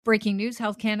Breaking news,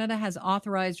 Health Canada has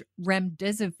authorized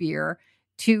remdesivir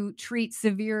to treat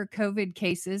severe COVID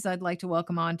cases. I'd like to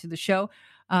welcome on to the show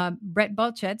Brett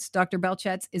Belchetz. Dr.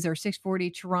 Belchetz is our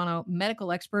 640 Toronto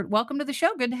medical expert. Welcome to the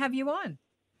show. Good to have you on.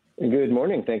 Good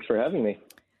morning. Thanks for having me.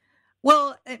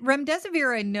 Well,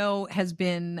 remdesivir, I know, has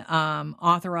been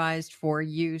authorized for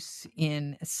use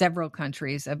in several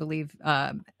countries. I believe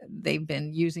they've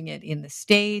been using it in the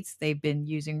States. They've been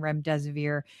using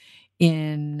remdesivir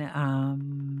in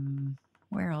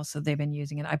where else have they been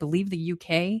using it? I believe the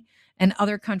UK and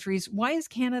other countries. Why has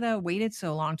Canada waited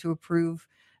so long to approve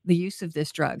the use of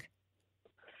this drug?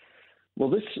 Well,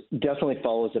 this definitely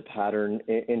follows a pattern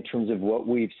in terms of what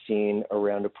we've seen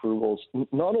around approvals,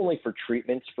 not only for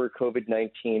treatments for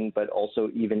COVID-19, but also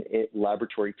even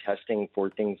laboratory testing for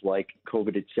things like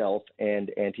COVID itself and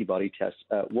antibody tests.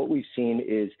 What we've seen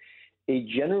is a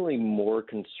generally more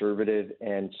conservative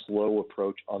and slow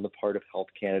approach on the part of Health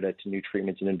Canada to new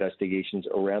treatments and investigations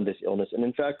around this illness. And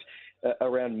in fact,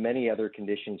 around many other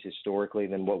conditions historically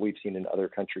than what we've seen in other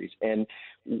countries. And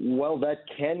while that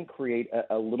can create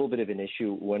a little bit of an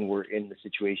issue when we're in the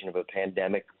situation of a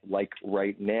pandemic like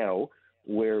right now,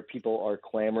 where people are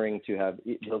clamoring to have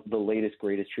the latest,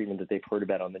 greatest treatment that they've heard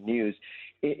about on the news.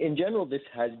 In general, this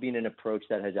has been an approach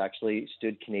that has actually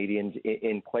stood Canadians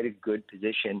in quite a good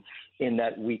position in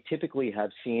that we typically have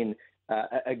seen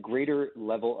a greater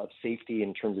level of safety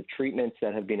in terms of treatments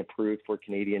that have been approved for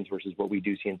Canadians versus what we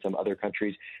do see in some other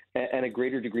countries, and a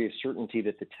greater degree of certainty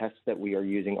that the tests that we are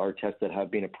using are tests that have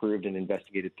been approved and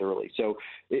investigated thoroughly. So,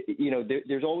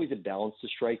 there's always a balance to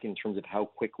strike in terms of how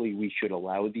quickly we should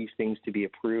allow these things to be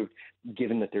approved,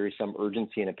 given that there is some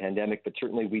urgency in a pandemic. But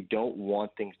certainly we don't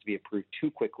want things to be approved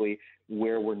too quickly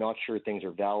where we're not sure things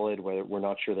are valid, where we're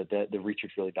not sure that the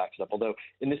research really backs it up. Although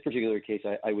in this particular case,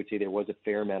 I would say there was a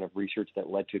fair amount of research that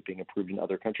led to it being approved in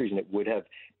other countries, and it would have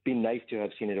been nice to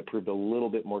have seen it approved a little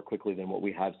bit more quickly than what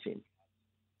we have seen.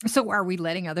 So are we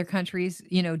letting other countries,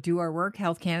 do our work?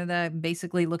 Health Canada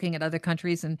basically looking at other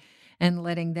countries and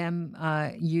letting them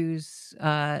use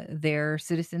their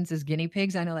citizens as guinea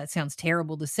pigs. I know that sounds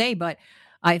terrible to say, but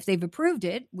if they've approved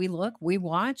it, we look, we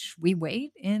watch, we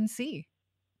wait and see.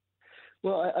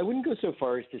 Well, I wouldn't go so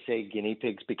far as to say guinea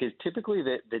pigs, because typically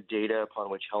the data upon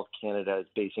which Health Canada is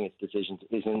basing its decisions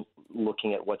isn't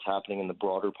looking at what's happening in the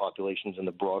broader populations and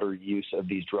the broader use of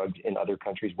these drugs in other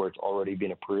countries where it's already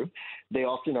been approved. They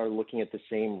often are looking at the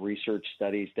same research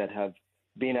studies that have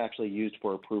been actually used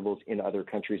for approvals in other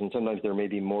countries. And sometimes there may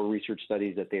be more research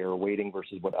studies that they are awaiting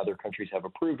versus what other countries have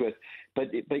approved with.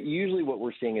 But usually what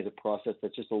we're seeing is a process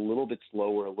that's just a little bit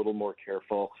slower, a little more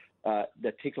careful,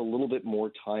 that takes a little bit more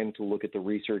time to look at the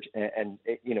research and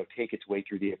take its way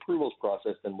through the approvals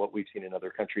process than what we've seen in other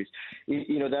countries.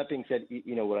 That being said,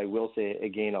 what I will say,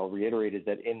 again, I'll reiterate, is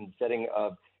that in the setting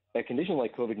of a condition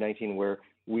like COVID-19, where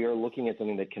we are looking at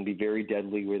something that can be very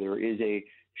deadly, where there is a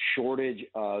shortage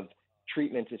of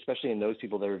treatments, especially in those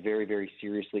people that are very, very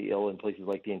seriously ill in places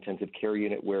like the intensive care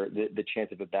unit, where the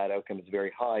chance of a bad outcome is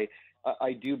very high,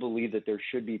 I do believe that there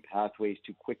should be pathways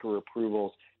to quicker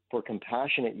approvals for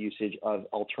compassionate usage of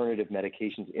alternative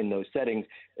medications in those settings,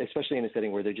 especially in a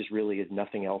setting where there just really is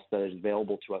nothing else that is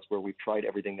available to us, where we've tried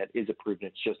everything that is approved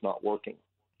and it's just not working.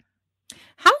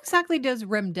 How exactly does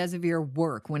remdesivir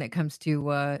work when it comes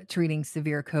to treating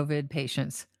severe COVID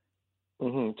patients?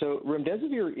 So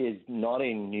remdesivir is not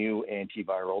a new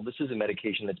antiviral. This is a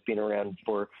medication that's been around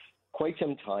for quite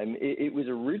some time. It was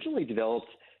originally developed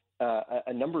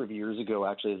a number of years ago,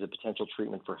 actually, as a potential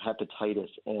treatment for hepatitis.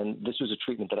 And this was a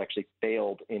treatment that actually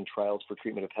failed in trials for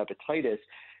treatment of hepatitis.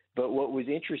 But what was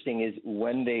interesting is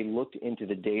when they looked into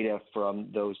the data from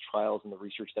those trials and the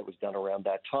research that was done around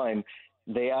that time,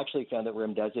 they actually found that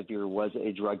remdesivir was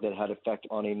a drug that had effect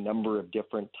on a number of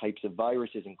different types of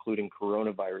viruses, including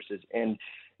coronaviruses. And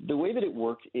the way that it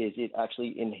works is it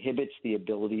actually inhibits the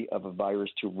ability of a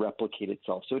virus to replicate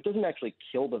itself. So it doesn't actually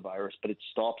kill the virus, but it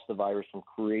stops the virus from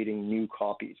creating new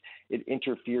copies. It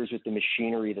interferes with the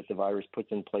machinery that the virus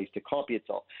puts in place to copy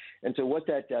itself. And so what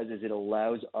that does is it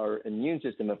allows our immune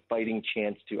system a fighting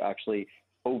chance to actually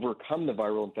overcome the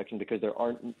viral infection, because there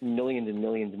aren't millions and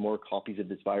millions more copies of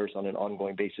this virus on an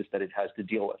ongoing basis that it has to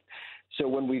deal with. So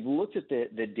when we've looked at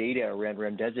the data around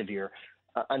remdesivir,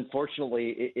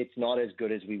 unfortunately, it's not as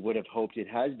good as we would have hoped. It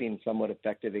has been somewhat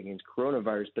effective against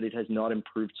coronavirus, but it has not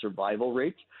improved survival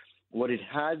rates. What it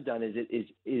has done is it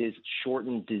is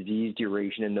shortened disease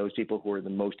duration in those people who are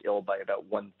the most ill by about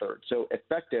 1/3. So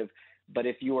effective, but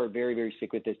if you are very, very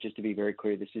sick with this, just to be very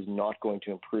clear, this is not going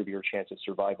to improve your chance of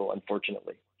survival,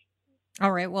 unfortunately.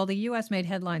 All right. Well, the U.S. made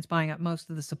headlines buying up most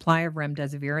of the supply of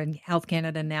remdesivir, and Health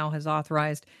Canada now has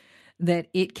authorized that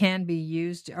it can be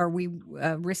used? Are we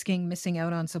risking missing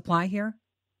out on supply here?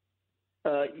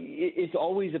 It's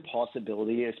always a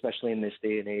possibility, especially in this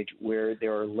day and age where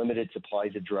there are limited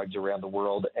supplies of drugs around the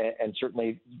world. And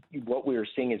certainly, what we are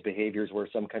seeing is behaviors where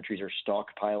some countries are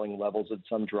stockpiling levels of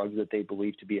some drugs that they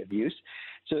believe to be of use.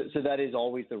 So that is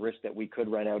always the risk that we could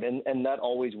run out. And that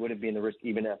always would have been the risk,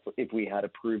 even if we had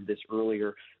approved this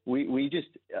earlier. We just,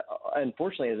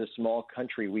 unfortunately, as a small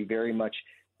country, we very much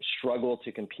struggle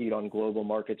to compete on global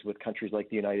markets with countries like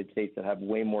the United States that have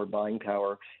way more buying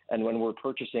power. And when we're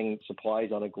purchasing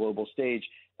supplies on a global stage,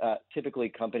 typically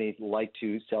companies like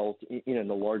to sell, in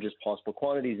the largest possible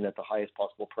quantities and at the highest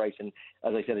possible price. And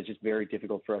as I said, it's just very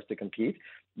difficult for us to compete.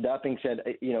 That being said,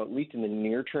 at least in the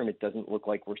near term, it doesn't look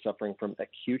like we're suffering from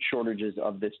acute shortages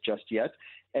of this just yet.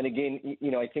 And again,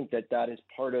 I think that is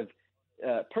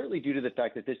partly due to the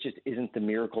fact that this just isn't the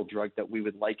miracle drug that we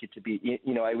would like it to be.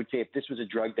 I would say if this was a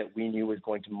drug that we knew was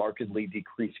going to markedly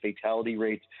decrease fatality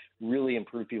rates, really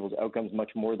improve people's outcomes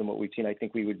much more than what we've seen, I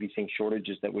think we would be seeing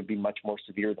shortages that would be much more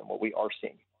severe than what we are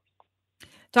seeing.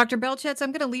 Dr. Belchetz,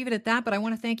 I'm going to leave it at that, but I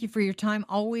want to thank you for your time.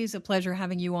 Always a pleasure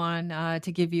having you on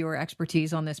to give your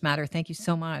expertise on this matter. Thank you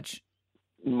so much.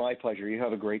 My pleasure. You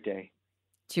have a great day.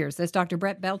 Cheers. That's Dr.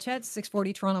 Brett Belchetz,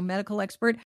 640 Toronto medical expert.